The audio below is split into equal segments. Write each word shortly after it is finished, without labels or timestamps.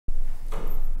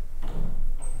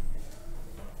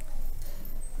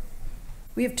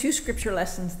We have two scripture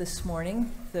lessons this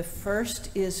morning. The first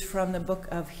is from the book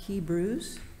of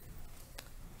Hebrews,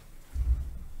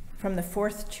 from the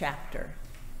 4th chapter.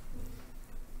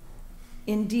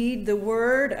 Indeed, the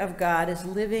word of God is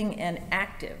living and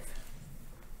active,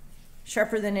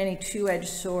 sharper than any two-edged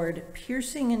sword,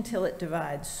 piercing until it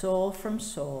divides soul from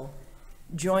soul,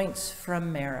 joints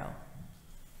from marrow.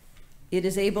 It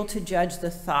is able to judge the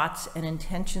thoughts and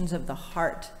intentions of the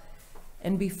heart,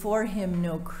 and before him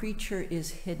no creature is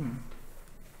hidden,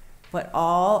 but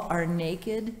all are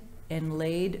naked and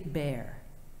laid bare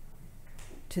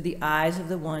to the eyes of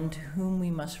the one to whom we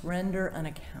must render an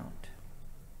account.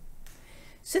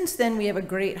 Since then we have a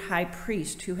great high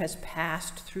priest who has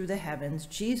passed through the heavens,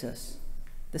 Jesus,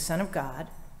 the Son of God.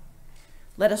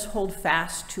 Let us hold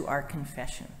fast to our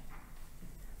confession.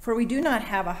 For we do not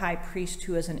have a high priest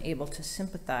who is unable to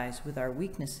sympathize with our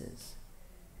weaknesses,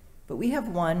 but we have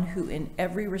one who in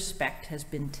every respect has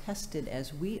been tested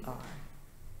as we are,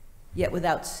 yet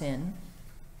without sin.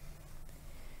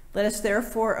 Let us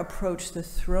therefore approach the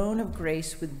throne of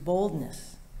grace with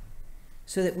boldness,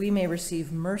 so that we may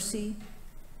receive mercy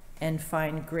and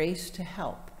find grace to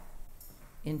help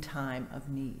in time of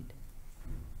need.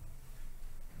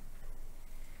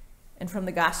 And from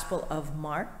the Gospel of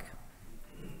Mark,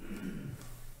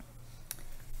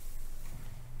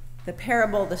 the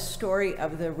parable, the story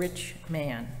of the rich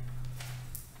man.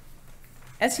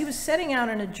 As he was setting out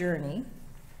on a journey,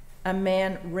 a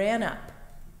man ran up,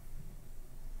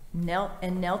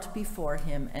 knelt before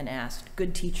him and asked,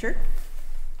 "Good teacher,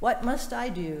 what must I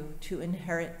do to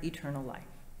inherit eternal life?"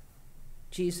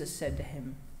 Jesus said to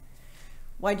him,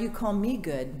 "Why do you call me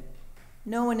good?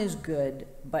 No one is good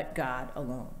but God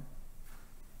alone.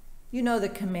 You know the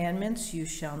commandments: you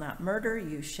shall not murder,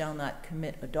 you shall not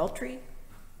commit adultery,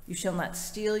 you shall not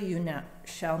steal,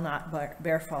 shall not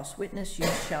bear false witness, you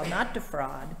shall not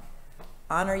defraud,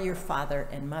 honor your father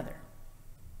and mother."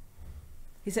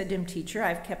 He said to him, "Teacher,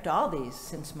 I've kept all these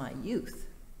since my youth."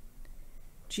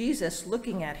 Jesus,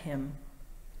 looking at him,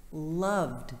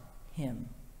 loved him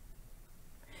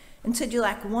and said, "You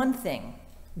lack one thing.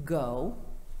 Go,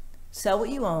 sell what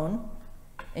you own,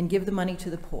 and give the money to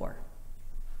the poor,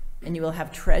 and you will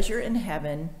have treasure in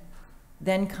heaven.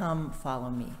 Then come, follow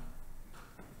me."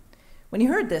 When he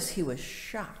heard this, he was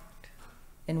shocked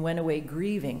and went away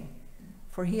grieving,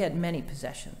 for he had many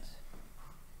possessions.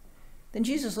 Then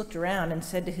Jesus looked around and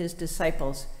said to his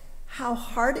disciples, "How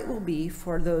hard it will be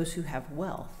for those who have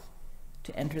wealth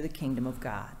to enter the kingdom of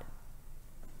God."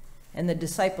 And the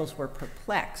disciples were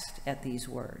perplexed at these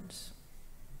words.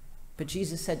 But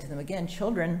Jesus said to them again,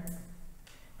 "Children,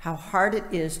 how hard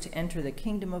it is to enter the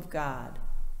kingdom of God.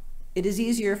 It is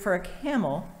easier for a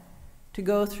camel to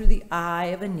go through the eye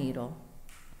of a needle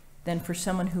than for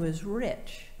someone who is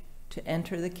rich to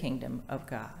enter the kingdom of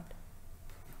God."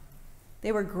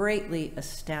 They were greatly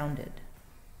astounded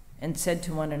and said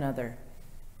to one another,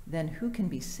 "Then who can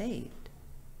be saved?"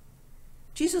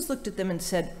 Jesus looked at them and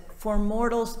said, "For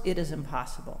mortals it is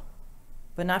impossible,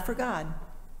 but not for God.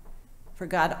 For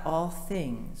God all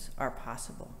things are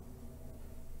possible."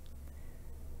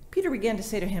 Peter began to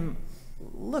say to him,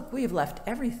 "Look, we have left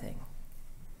everything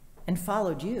and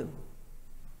followed you."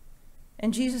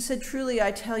 And Jesus said, "Truly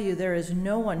I tell you, there is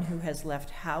no one who has left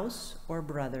house or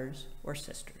brothers or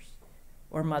sisters,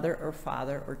 or mother or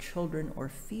father or children or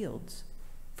fields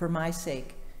for my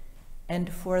sake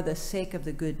and for the sake of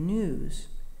the good news,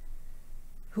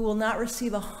 who will not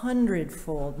receive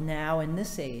 100-fold now in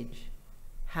this age,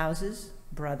 houses,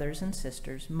 brothers and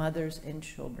sisters, mothers and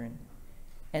children,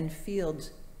 and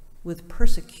fields with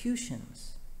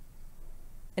persecutions,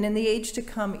 and in the age to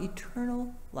come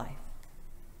eternal life.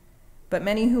 But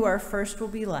many who are first will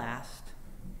be last,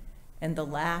 and the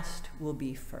last will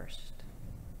be first."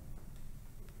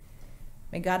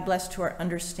 May God bless to our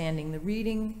understanding the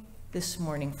reading this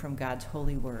morning from God's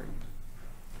holy word.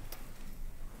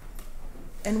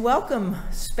 And welcome,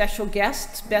 special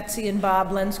guests, Betsy and Bob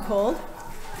Lenscold.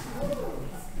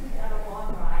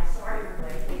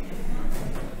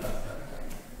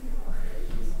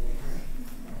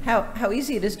 How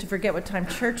easy it is to forget what time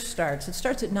church starts. It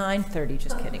starts at 9:30,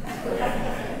 just kidding.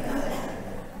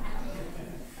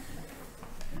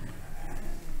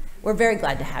 We're very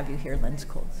glad to have you here,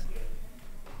 Lenscolds.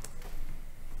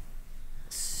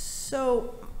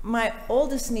 So my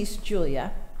oldest niece,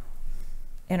 Julia,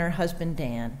 and her husband,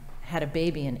 Dan, had a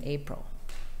baby in April.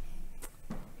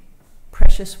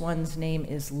 Precious one's name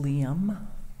is Liam.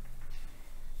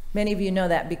 Many of you know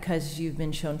that because you've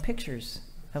been shown pictures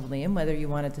of Liam, whether you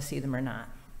wanted to see them or not.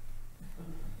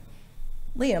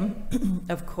 Liam,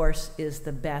 of course, is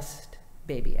the best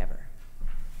baby ever.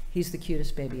 He's the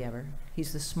cutest baby ever.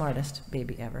 He's the smartest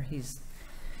baby ever. He's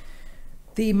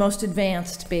the most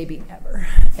advanced baby ever,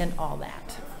 and all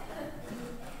that.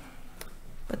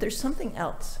 But there's something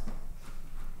else.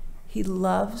 He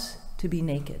loves to be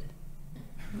naked.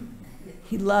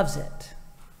 He loves it.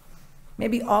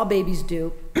 Maybe all babies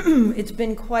do. It's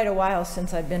been quite a while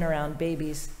since I've been around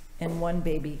babies, and one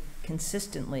baby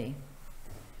consistently.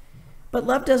 But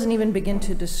love doesn't even begin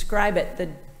to describe it.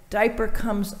 The diaper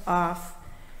comes off,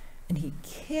 and he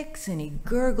kicks, and he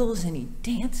gurgles, and he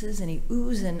dances, and he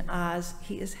oohs and ahs.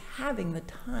 He is having the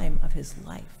time of his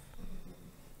life.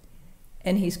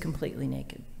 And he's completely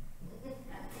naked.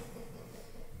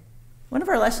 One of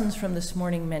our lessons from this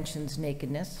morning mentions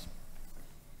nakedness.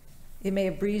 It may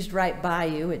have breezed right by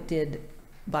you. It did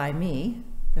by me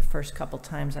the first couple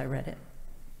times I read it.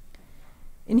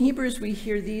 In Hebrews, we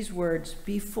hear these words,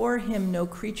 "Before him no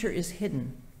creature is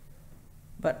hidden,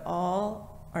 but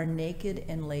all are naked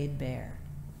and laid bare."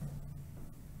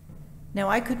 Now,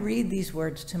 I could read these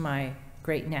words to my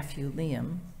great-nephew,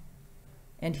 Liam,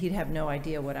 and he'd have no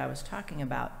idea what I was talking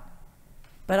about.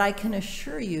 But I can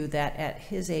assure you that at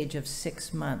his age of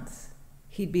 6 months,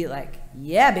 he'd be like,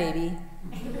 "Yeah, baby,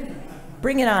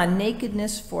 bring it on,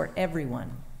 nakedness for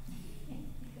everyone."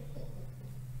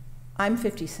 I'm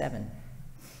 57.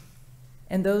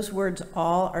 And those words,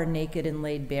 "all are naked and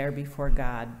laid bare before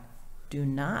God," do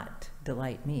not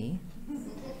delight me.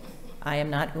 I am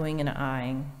not oohing and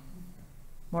eyeing,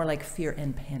 more like fear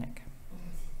and panic.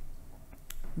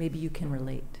 Maybe you can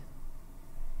relate.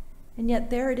 And yet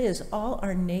there it is, all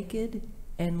are naked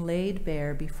and laid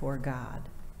bare before God.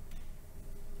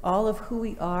 All of who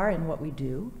we are and what we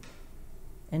do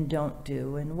and don't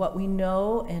do, and what we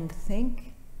know and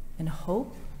think and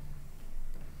hope,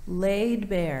 laid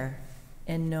bare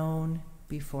and known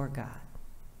before God.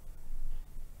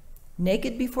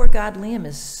 Naked before God, Liam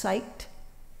is psyched,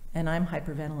 and I'm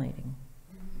hyperventilating.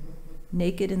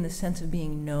 Naked in the sense of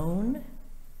being known.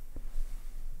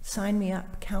 Sign me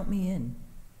up, count me in.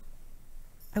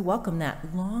 I welcome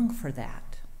that, long for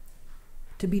that.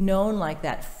 To be known like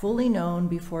that, fully known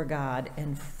before God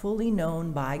and fully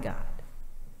known by God.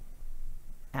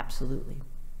 Absolutely.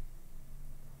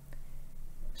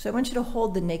 So I want you to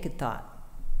hold the naked thought,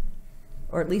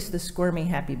 or at least the squirmy,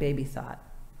 happy baby thought.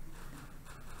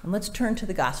 And let's turn to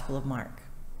the Gospel of Mark.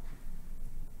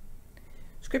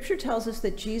 Scripture tells us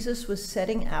that Jesus was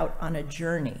setting out on a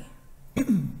journey,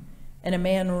 and a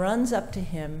man runs up to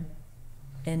him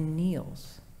and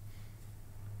kneels.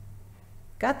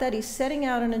 Got that? He's setting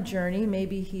out on a journey.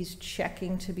 Maybe he's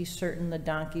checking to be certain the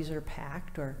donkeys are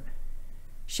packed, or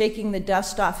shaking the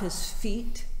dust off his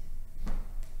feet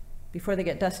before they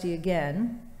get dusty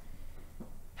again.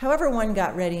 However one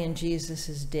got ready in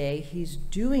Jesus' day, he's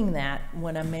doing that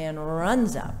when a man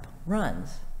runs,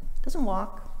 doesn't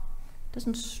walk,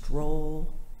 doesn't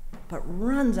stroll, but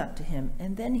runs up to him,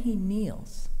 and then he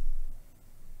kneels.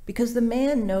 Because the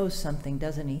man knows something,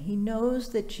 doesn't he? He knows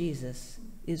that Jesus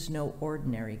is no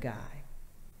ordinary guy.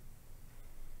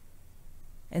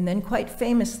 And then quite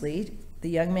famously, the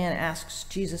young man asks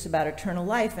Jesus about eternal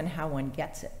life and how one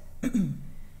gets it.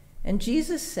 And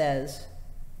Jesus says,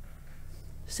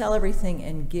 "Sell everything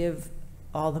and give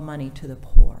all the money to the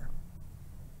poor."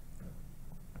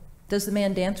 Does the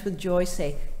man dance with joy,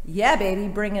 say, "Yeah, baby,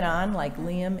 bring it on," like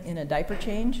Liam in a diaper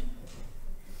change?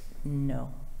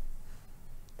 No.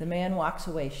 The man walks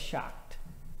away shocked,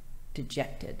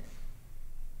 dejected.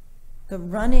 The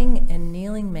running and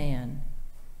kneeling man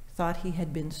thought he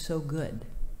had been so good.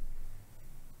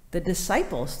 The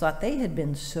disciples thought they had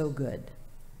been so good.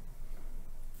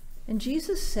 And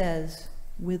Jesus says,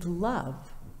 with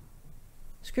love,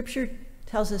 Scripture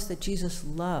tells us that Jesus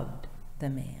loved the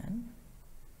man.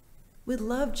 With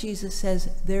love, Jesus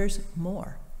says, there's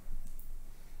more.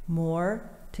 More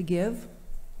to give,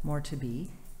 more to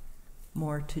be,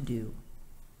 more to do,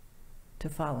 to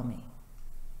follow me.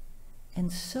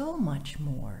 And so much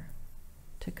more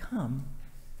to come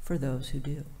for those who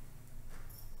do.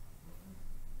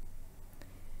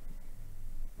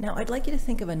 Now, I'd like you to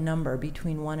think of a number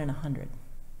between 1 and 100.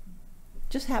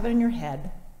 Just have it in your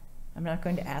head. I'm not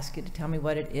going to ask you to tell me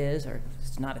what it is, or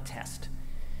it's not a test.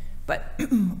 But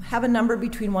have a number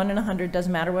between 1 and 100,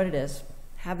 doesn't matter what it is.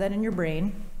 Have that in your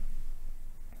brain.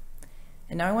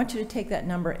 And now I want you to take that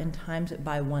number and times it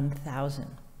by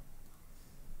 1,000.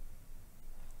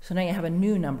 So now you have a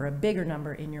new number, a bigger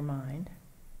number in your mind.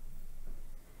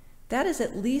 That is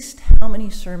at least how many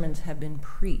sermons have been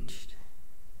preached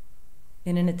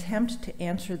in an attempt to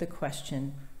answer the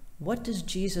question, what does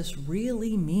Jesus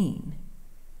really mean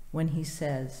when he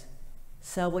says,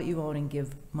 sell what you own and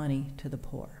give money to the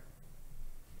poor?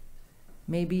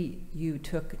 Maybe you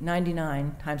took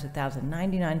 99 times 1,000,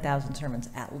 99,000 sermons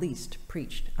at least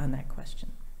preached on that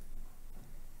question.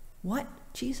 What?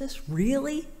 Jesus?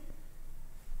 Really?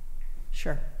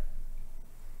 Sure.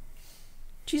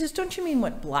 Jesus, don't you mean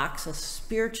what blocks us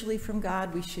spiritually from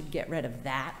God, we should get rid of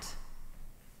that?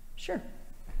 Sure.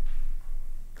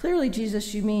 Clearly,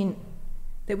 Jesus, you mean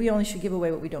that we only should give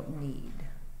away what we don't need.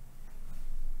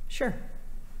 Sure.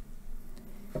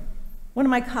 One of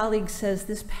my colleagues says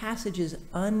this passage is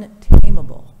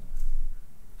untamable.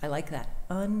 I like that,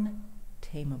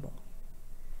 untamable.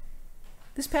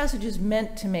 This passage is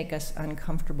meant to make us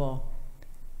uncomfortable.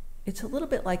 It's a little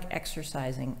bit like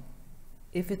exercising.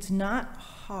 If it's not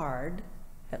hard,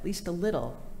 at least a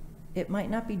little, it might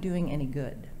not be doing any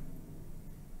good.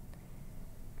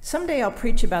 Someday I'll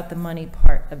preach about the money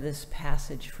part of this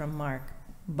passage from Mark,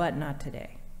 but not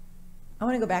today. I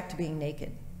want to go back to being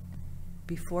naked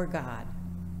before God,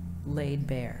 laid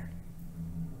bare.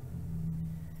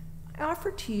 I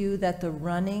offer to you that the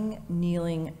running,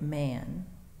 kneeling man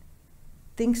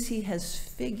thinks he has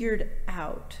figured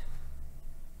out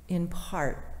in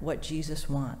part what Jesus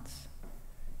wants.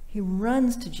 He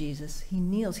runs to Jesus, he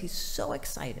kneels, he's so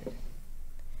excited.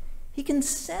 He can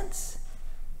sense,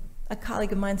 a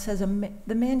colleague of mine says,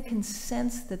 the man can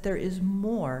sense that there is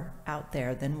more out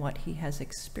there than what he has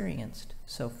experienced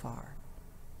so far.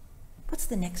 What's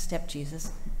the next step,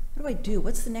 Jesus? What do I do?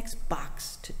 What's the next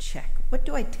box to check? What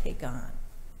do I take on?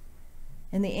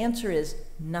 And the answer is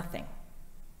nothing.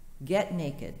 Get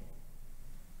naked.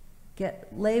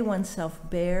 Lay oneself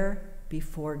bare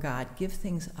before God. Give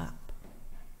things up.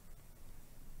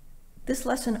 This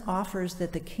lesson offers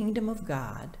that the kingdom of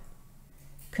God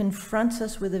confronts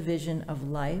us with a vision of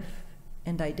life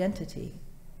and identity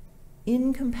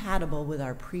incompatible with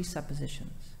our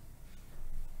presuppositions.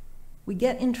 We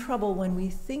get in trouble when we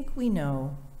think we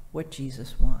know what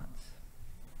Jesus wants.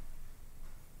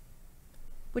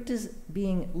 What does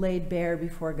being laid bare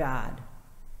before God,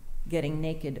 getting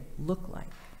naked, look like?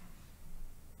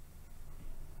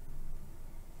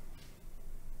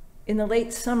 In the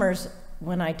late summers,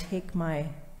 when I take my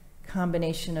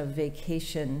combination of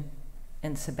vacation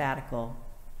and sabbatical,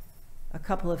 a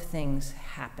couple of things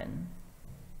happen.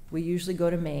 We usually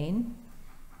go to Maine.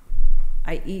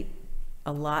 I eat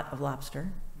a lot of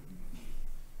lobster.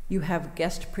 You have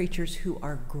guest preachers who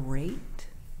are great.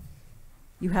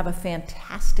 You have a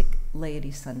fantastic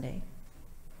Laity Sunday.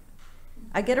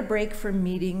 I get a break from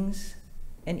meetings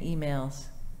and emails,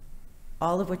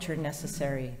 all of which are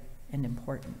necessary and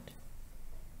important.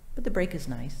 But the break is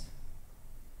nice.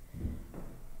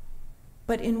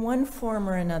 But in one form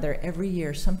or another, every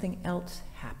year, something else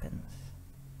happens.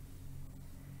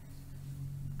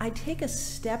 I take a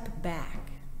step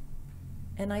back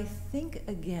and I think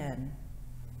again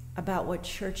about what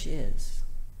church is,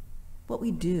 what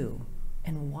we do,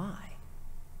 and why.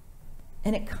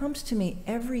 And it comes to me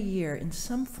every year in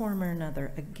some form or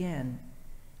another again,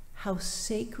 how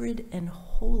sacred and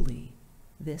holy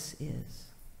this is.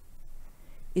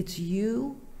 It's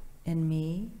you and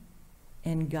me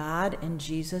and God and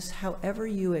Jesus, however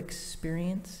you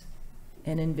experience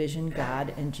and envision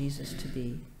God and Jesus to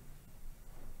be.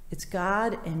 It's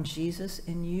God and Jesus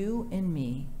and you and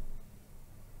me,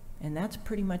 and that's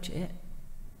pretty much it.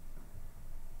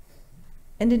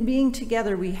 And in being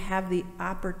together, we have the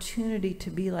opportunity to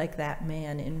be like that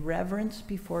man in reverence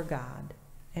before God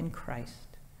and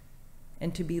Christ,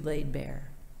 and to be laid bare.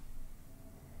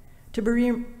 To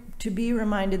be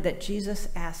reminded that Jesus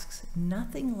asks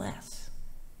nothing less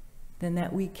than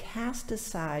that we cast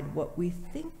aside what we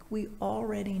think we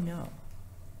already know,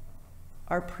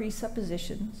 our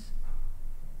presuppositions,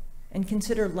 and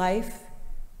consider life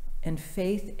and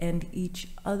faith and each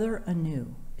other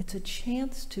anew. It's a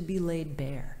chance to be laid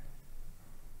bare,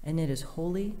 and it is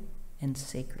holy and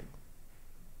sacred.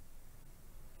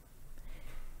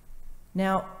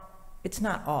 Now, it's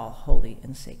not all holy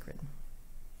and sacred.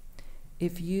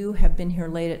 If you have been here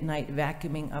late at night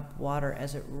vacuuming up water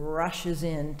as it rushes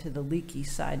into the leaky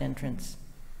side entrance,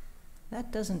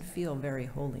 that doesn't feel very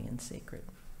holy and sacred.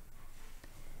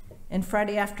 And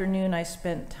Friday afternoon, I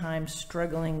spent time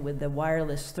struggling with the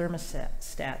wireless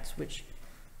thermostats, which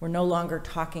were no longer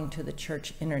talking to the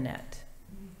church internet.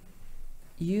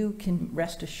 You can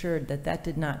rest assured that that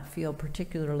did not feel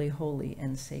particularly holy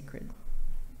and sacred.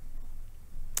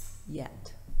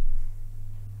 Yet.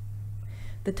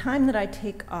 The time that I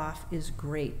take off is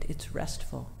great, it's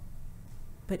restful.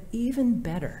 But even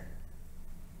better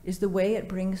is the way it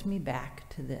brings me back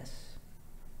to this,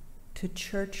 to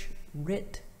church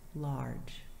writ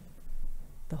large,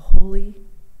 the holy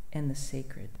and the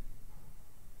sacred.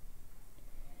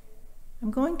 I'm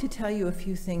going to tell you a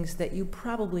few things that you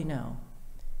probably know.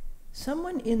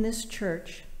 Someone in this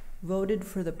church voted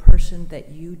for the person that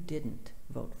you didn't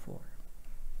vote for.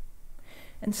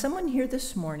 And someone here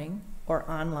this morning or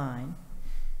online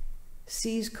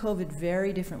sees COVID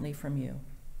very differently from you,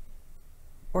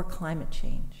 or climate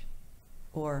change,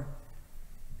 or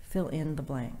fill in the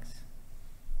blanks.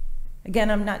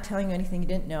 Again, I'm not telling you anything you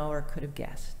didn't know or could have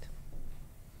guessed,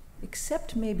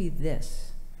 except maybe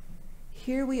this.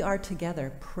 Here we are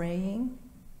together praying,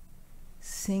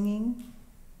 singing,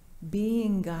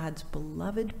 being God's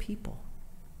beloved people,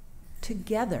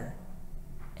 together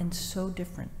and so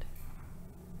different.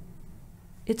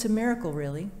 It's a miracle,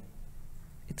 really.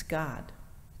 It's God.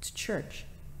 It's church.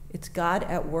 It's God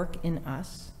at work in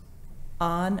us,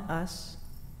 on us,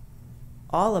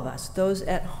 all of us, those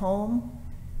at home,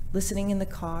 listening in the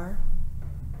car,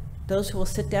 those who will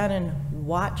sit down and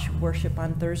watch worship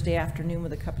on Thursday afternoon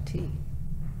with a cup of tea,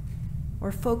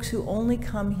 or folks who only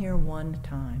come here one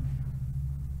time.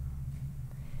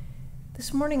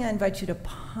 This morning I invite you to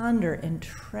ponder and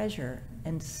treasure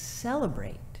and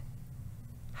celebrate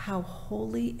how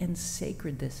holy and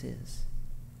sacred this is,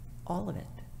 all of it.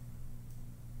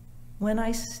 When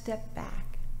I step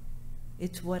back,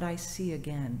 it's what I see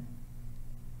again.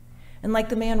 And like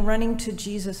the man running to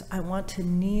Jesus, I want to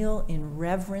kneel in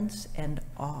reverence and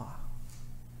awe.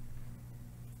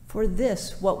 For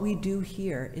this, what we do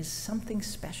here, is something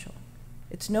special.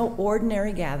 It's no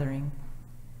ordinary gathering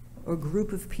or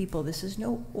group of people. This is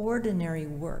no ordinary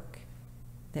work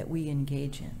that we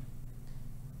engage in.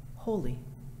 Holy,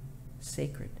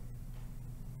 sacred.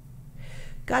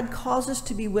 God calls us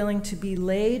to be willing to be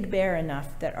laid bare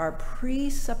enough that our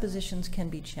presuppositions can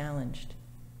be challenged.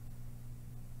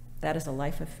 That is a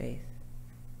life of faith.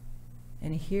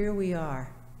 And here we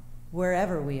are,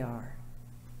 wherever we are,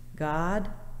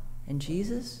 God and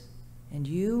Jesus and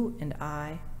you and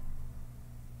I,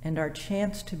 and our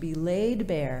chance to be laid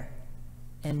bare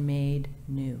and made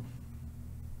new.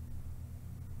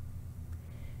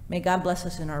 May God bless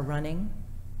us in our running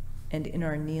and in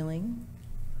our kneeling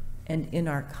and in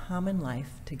our common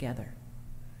life together.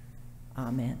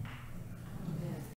 Amen.